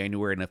 match in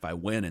January, and if I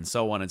win, and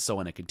so on and so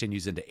on, it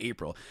continues into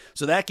April.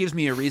 So that gives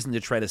me a reason to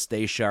try to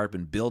stay sharp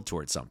and build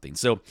towards something.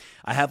 So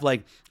I have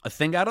like a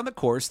thing out on the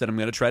course that I'm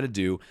going to try to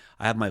do.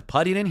 I have my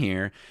putting in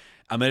here.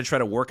 I'm going to try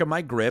to work on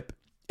my grip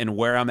and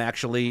where I'm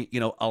actually,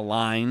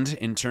 aligned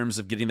in terms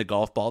of getting the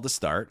golf ball to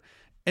start.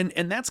 And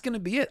that's going to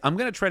be it. I'm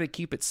going to try to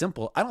keep it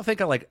simple. I don't think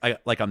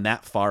I'm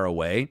that far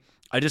away.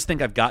 I just think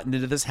I've gotten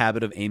into this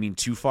habit of aiming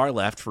too far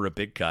left for a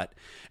big cut,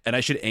 and I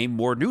should aim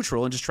more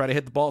neutral and just try to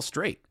hit the ball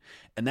straight.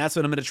 And that's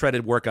what I'm going to try to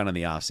work on in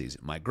the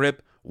offseason. My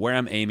grip, where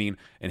I'm aiming,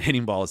 and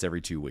hitting balls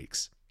every 2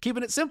 weeks.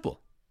 Keeping it simple.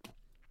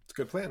 It's a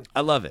good plan.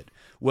 I love it.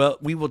 Well,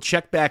 we will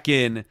check back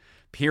in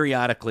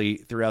periodically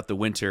throughout the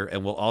winter,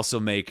 and we'll also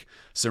make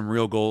some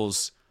real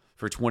goals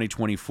for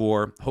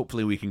 2024.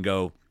 Hopefully we can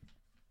go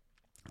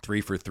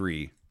 3 for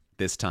 3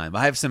 this time.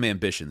 I have some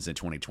ambitions in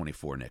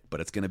 2024, Nick,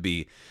 but it's going to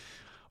be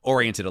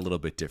oriented a little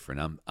bit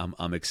different.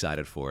 I'm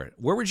excited for it.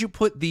 Where would you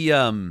put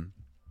the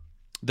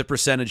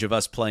percentage of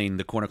us playing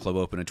the Corner Club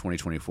Open in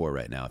 2024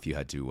 right now if you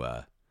had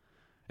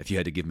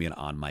to give me an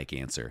on mic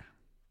answer?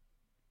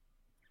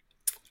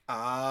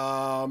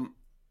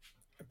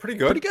 Pretty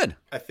good. Pretty good.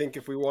 I think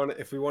if we want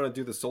to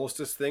do the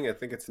solstice thing, I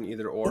think it's an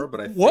either or,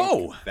 but I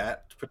think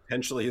that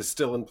potentially is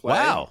still in play.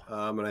 Wow.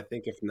 And I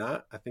think if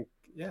not,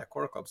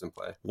 Corner Club's in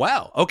play.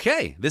 Wow.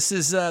 Okay. This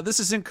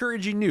is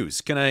encouraging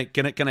news. Can I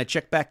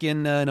check back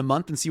in a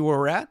month and see where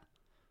we're at?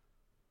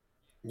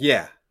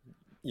 Yeah.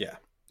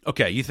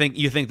 Okay. You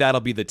think that'll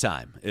be the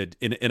time?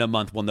 In a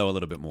month, we'll know a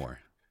little bit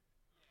more.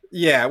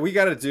 Yeah, we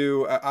got to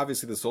do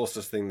obviously the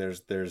solstice thing.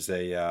 There's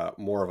a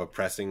more of a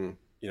pressing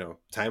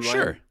timeline.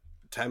 Sure.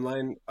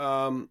 Timeline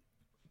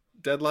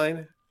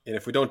deadline, and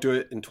if we don't do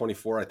it in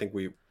 24, I think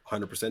we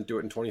 100% do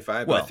it in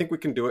 25. Well, I think we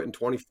can do it in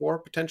 24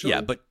 potentially.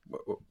 Yeah, but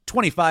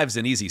 25 is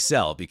an easy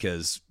sell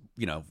because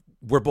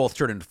we're both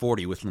turning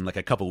 40 within like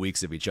a couple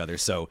weeks of each other.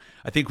 So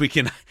I think we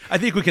can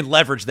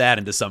leverage that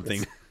into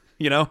something.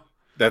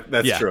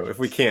 That's true. If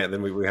we can't,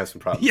 then we have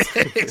some problems.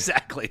 Yeah,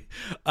 exactly.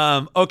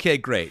 Okay,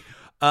 great.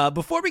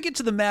 Before we get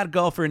to the Mad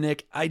Golfer,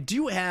 Nick, I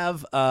do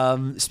have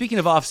speaking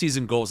of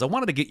off-season goals, I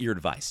wanted to get your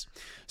advice.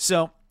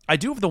 So I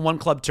do have the One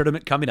Club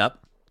tournament coming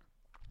up.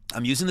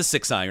 I'm using the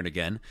 6-iron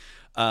again.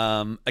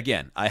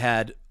 Again,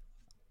 I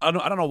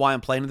don't know why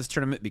I'm playing in this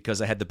tournament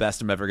because I had the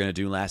best I'm ever going to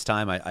do last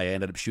time. I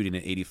ended up shooting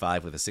an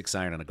 85 with a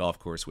 6-iron on a golf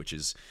course, which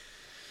is,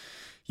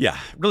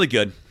 really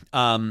good.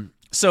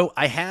 So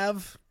I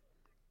have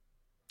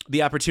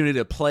the opportunity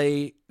to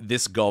play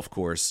this golf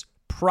course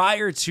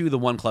prior to the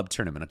One Club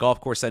tournament, a golf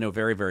course I know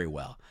very, very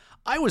well.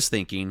 I was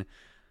thinking,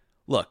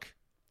 look,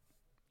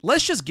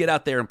 let's just get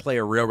out there and play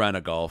a real round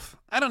of golf.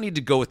 I don't need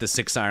to go with the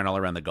 6-iron all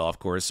around the golf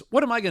course.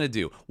 What am I going to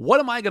do? What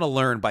am I going to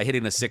learn by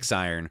hitting a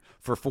 6-iron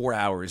for 4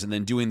 hours and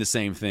then doing the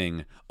same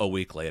thing a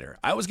week later?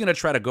 I was going to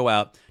try to go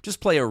out,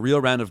 just play a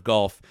real round of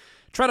golf,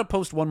 try to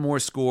post one more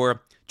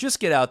score, just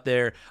get out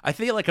there. I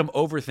feel like I'm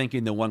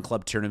overthinking the One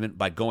Club tournament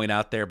by going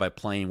out there by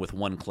playing with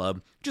one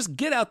club. Just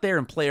get out there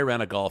and play a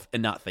round of golf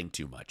and not think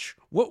too much.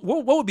 What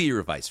would be your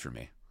advice for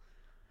me?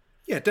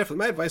 Yeah, definitely.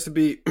 My advice would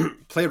be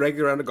play a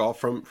regular round of golf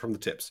from the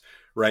tips,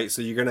 right?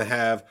 So you're going to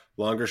have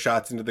longer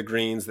shots into the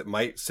greens that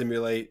might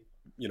simulate,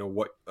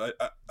 what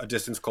a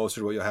distance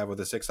closer to what you'll have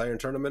with a 6-iron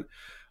tournament.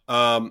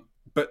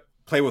 But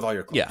play with all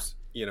your clubs.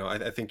 Yeah.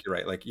 I think you're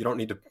right. Like you don't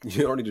need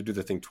to do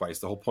the thing twice.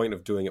 The whole point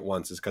of doing it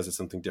once is because it's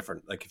something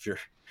different. Like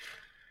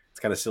it's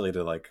kind of silly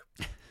to like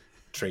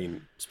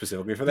train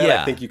specifically for that.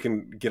 Yeah. I think you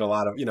can get a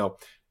lot of,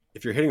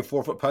 if you're hitting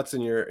 4-foot putts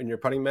in your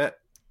putting mat,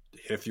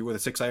 hit a few with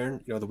a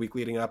 6-iron, the week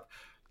leading up,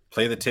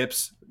 play the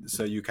tips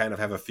so you kind of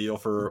have a feel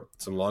for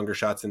some longer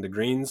shots into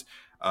greens.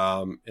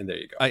 And there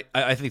you go.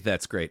 I think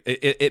that's great.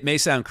 It may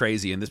sound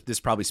crazy, and this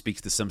probably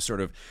speaks to some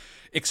sort of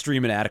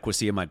extreme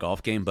inadequacy in my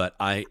golf game, but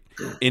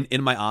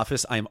in my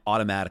office, I am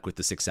automatic with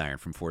the 6-iron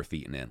from 4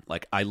 feet and in.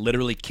 Like, I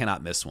literally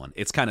cannot miss one.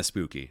 It's kind of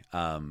spooky.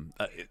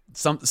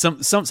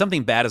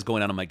 Something bad is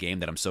going on in my game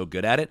that I'm so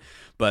good at it,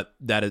 but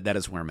that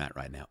is where I'm at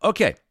right now.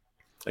 Okay.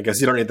 I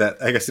guess you don't need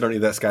that. I guess you don't need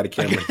that Scotty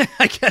Cameron.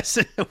 I guess.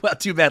 Well,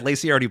 too bad.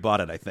 Lacey already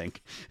bought it, I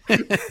think.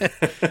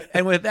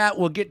 And with that,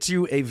 we'll get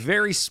to a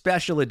very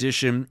special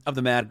edition of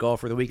the Mad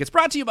Golf for the Week. It's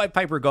brought to you by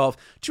Piper Golf.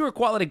 Tour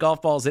quality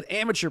golf balls at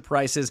amateur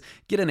prices.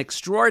 Get an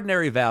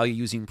extraordinary value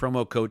using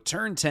promo code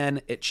TURN10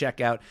 at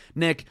checkout.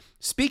 Nick,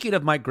 speaking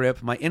of my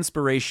grip, my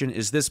inspiration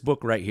is this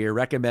book right here,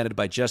 recommended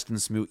by Justin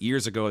Smoot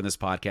years ago in this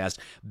podcast,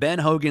 Ben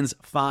Hogan's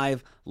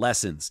 5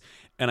 Lessons.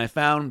 And I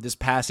found this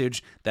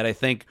passage that I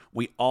think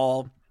we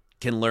all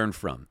can learn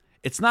from.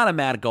 It's not a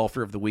Mad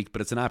Golfer of the Week,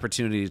 but it's an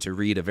opportunity to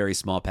read a very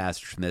small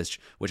passage from this,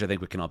 which I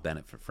think we can all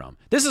benefit from.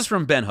 This is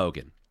from Ben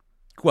Hogan.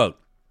 Quote,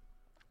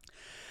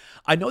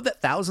 I know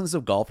that thousands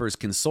of golfers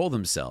console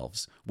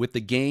themselves with the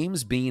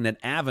games being an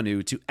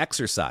avenue to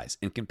exercise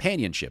and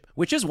companionship,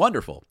 which is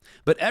wonderful.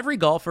 But every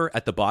golfer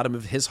at the bottom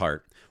of his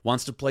heart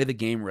wants to play the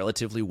game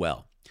relatively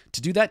well.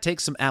 To do that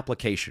takes some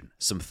application,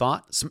 some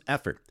thought, some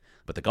effort.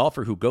 But the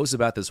golfer who goes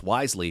about this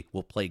wisely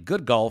will play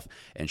good golf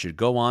and should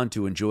go on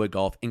to enjoy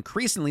golf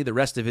increasingly the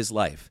rest of his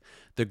life.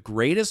 The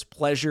greatest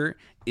pleasure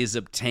is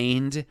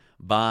obtained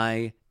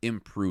by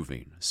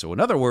improving. So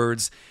in other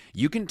words,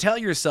 you can tell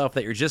yourself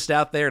that you're just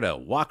out there to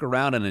walk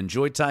around and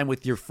enjoy time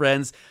with your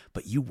friends,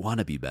 but you want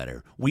to be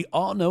better. We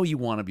all know you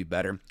want to be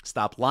better.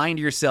 Stop lying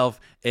to yourself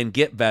and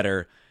get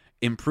better.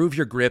 Improve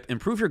your grip,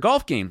 improve your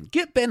golf game.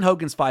 Get Ben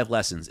Hogan's 5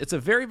 Lessons. It's a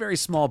very, very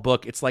small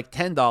book. It's like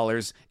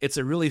 $10. It's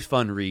a really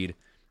fun read.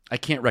 I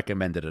can't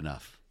recommend it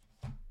enough.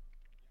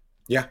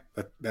 Yeah,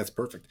 that's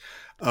perfect.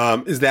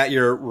 Is that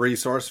your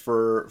resource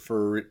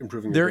for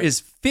improving? There is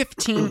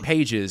 15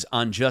 pages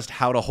on just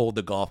how to hold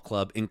the golf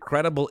club.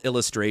 Incredible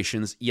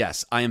illustrations.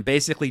 Yes, I am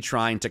basically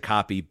trying to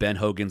copy Ben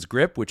Hogan's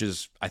grip, which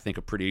is, I think,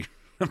 a pretty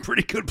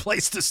good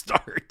place to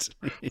start.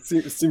 It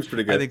seems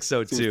pretty good. I think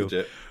so too.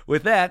 Legit.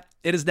 With that,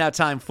 it is now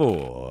time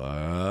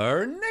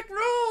for Nick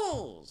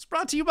Rules,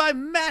 brought to you by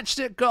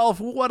Matchstick Golf.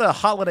 What a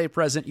holiday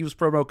present. Use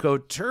promo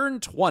code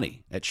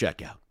TURN20 at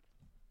checkout.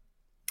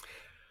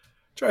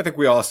 Sure, I think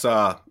we all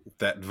saw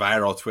that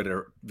viral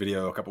Twitter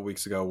video a couple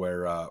weeks ago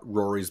where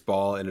Rory's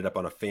ball ended up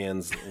on a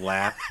fan's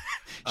lap.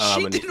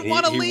 She didn't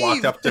want to leave. He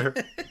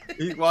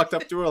walked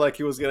up to her like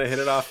he was going to hit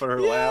it off of her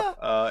lap.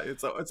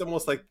 It's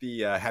almost like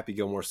the Happy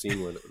Gilmore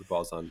scene where the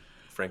ball's on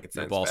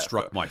Frankenstein's The ball back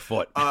struck foot. my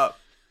foot.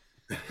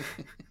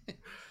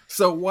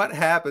 So what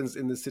happens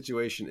in this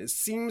situation? It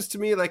seems to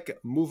me like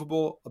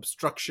movable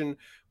obstruction,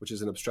 which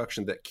is an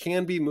obstruction that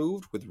can be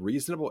moved with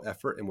reasonable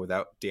effort and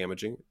without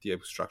damaging the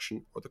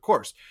obstruction or the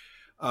course.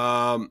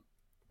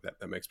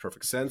 That makes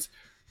perfect sense.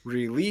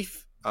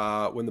 Relief,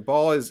 when the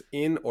ball is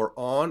in or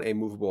on a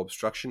movable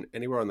obstruction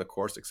anywhere on the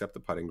course except the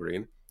putting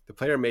green, the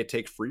player may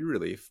take free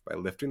relief by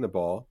lifting the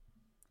ball,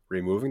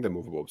 removing the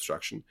movable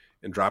obstruction,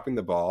 and dropping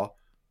the ball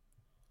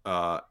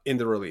in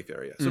the relief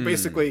area. So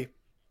basically,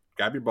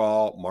 grab your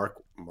ball,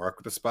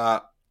 mark the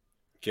spot,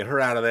 get her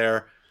out of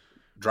there,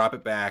 drop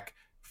it back,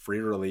 free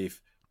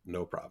relief,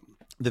 no problem.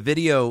 The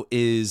video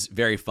is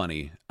very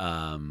funny.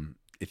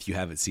 If you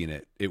haven't seen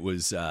it, it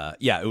was on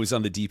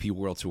the DP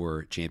World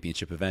Tour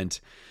Championship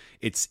event.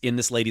 It's in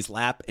this lady's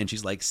lap, and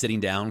she's like sitting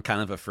down, kind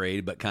of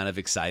afraid, but kind of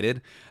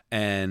excited.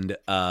 And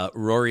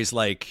Rory's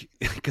like,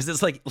 because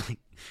it's like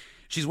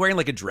she's wearing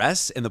like a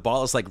dress, and the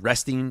ball is like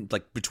resting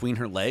like between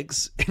her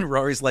legs. And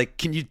Rory's like,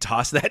 "Can you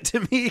toss that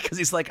to me?" Because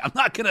he's like, I'm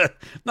not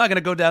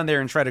gonna go down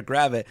there and try to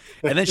grab it.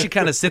 And then she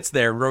kind of sits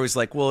there, and Rory's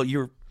like, "Well,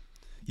 you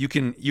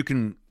can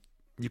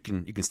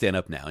stand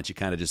up now." And she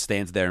kind of just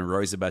stands there, and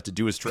Rory's about to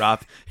do his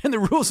drop, and the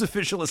rules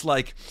official is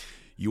like,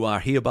 "You are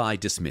hereby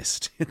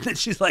dismissed." And then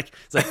she's like,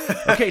 "It's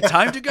like, okay,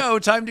 time to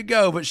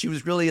go." But she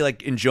was really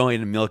like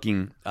enjoying and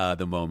milking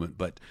the moment.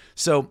 But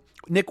so,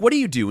 Nick, what do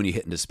you do when you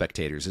hit into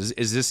spectators?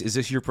 Is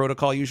this your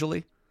protocol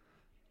usually?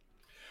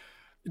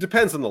 It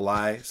depends on the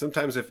lie.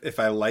 Sometimes if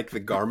I like the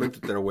garment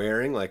that they're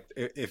wearing, like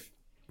if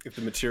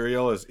the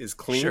material is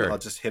clean, sure, I'll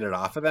just hit it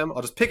off of them.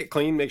 I'll just pick it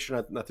clean, make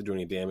sure not to do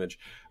any damage.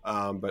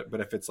 But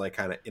if it's like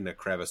kind of in a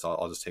crevice,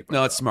 I'll just take.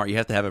 No, it's smart. You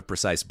have to have a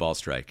precise ball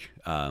strike.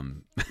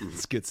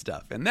 It's good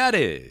stuff. And that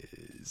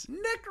is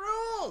Nick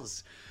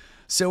Rules.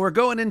 So we're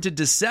going into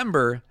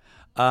December.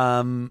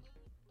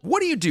 What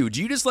do you do?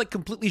 Do you just like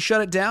completely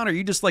shut it down? Or are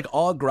you just like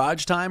all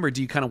garage time, or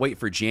do you kind of wait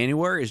for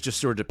January? It just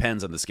sort of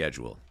depends on the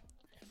schedule.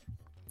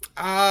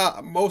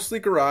 Mostly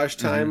garage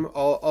time.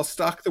 I'll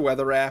stock the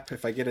weather app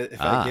if I get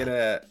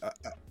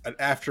an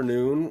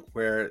afternoon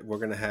where we're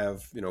gonna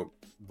have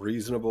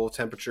reasonable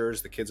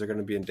temperatures. The kids are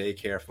gonna be in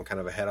daycare if I'm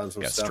kind of ahead on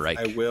some stuff. Strike.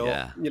 I will.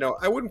 Yeah.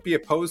 I wouldn't be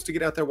opposed to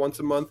get out there once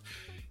a month.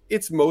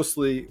 It's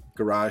mostly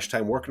garage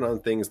time, working on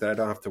things that I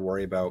don't have to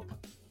worry about.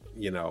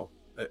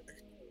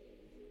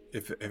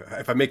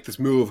 if I make this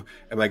move,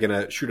 am I going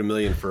to shoot $1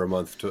 million for a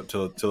month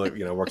till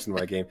works into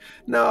my game?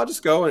 No, I'll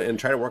just go and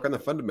try to work on the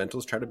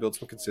fundamentals, try to build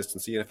some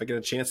consistency, and if I get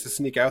a chance to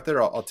sneak out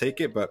there, I'll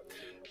take it. But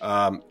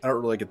I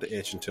don't really get the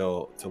itch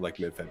until like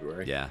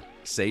mid-February. Yeah,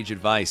 sage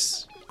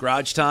advice.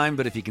 Garage time,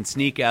 but if you can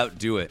sneak out,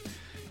 do it.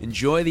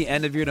 Enjoy the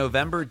end of your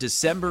November.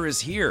 December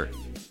is here.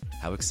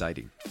 How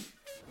exciting.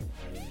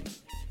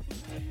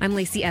 I'm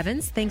Lacey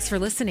Evans. Thanks for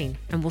listening,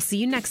 and we'll see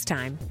you next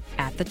time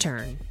at The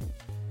Turn.